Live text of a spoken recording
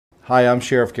Hi, I'm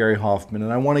Sheriff Gary Hofmann,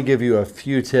 and I want to give you a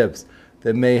few tips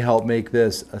that may help make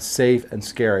this a safe and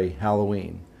scary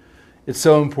Halloween. It's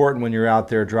so important when you're out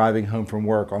there driving home from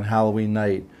work on Halloween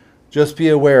night. Just be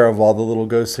aware of all the little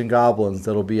ghosts and goblins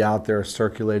that'll be out there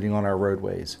circulating on our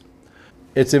roadways.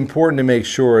 It's important to make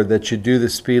sure that you do the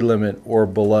speed limit or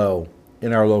below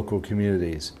in our local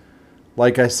communities.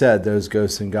 Like I said, those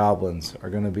ghosts and goblins are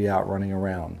going to be out running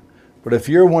around. But if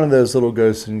you're one of those little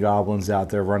ghosts and goblins out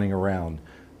there running around,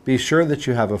 be sure that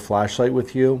you have a flashlight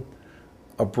with you,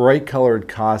 a bright colored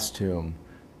costume.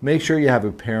 Make sure you have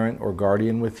a parent or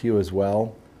guardian with you as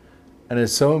well. And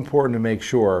it's so important to make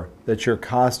sure that your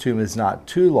costume is not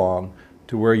too long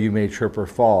to where you may trip or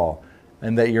fall,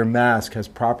 and that your mask has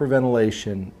proper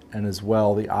ventilation and as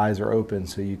well the eyes are open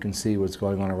so you can see what's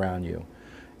going on around you.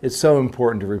 It's so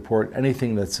important to report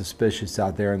anything that's suspicious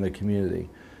out there in the community.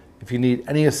 If you need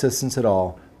any assistance at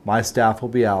all, my staff will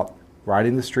be out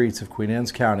riding the streets of Queen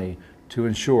Anne's County to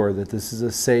ensure that this is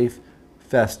a safe,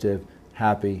 festive,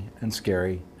 happy, and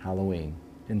scary Halloween.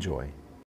 Enjoy.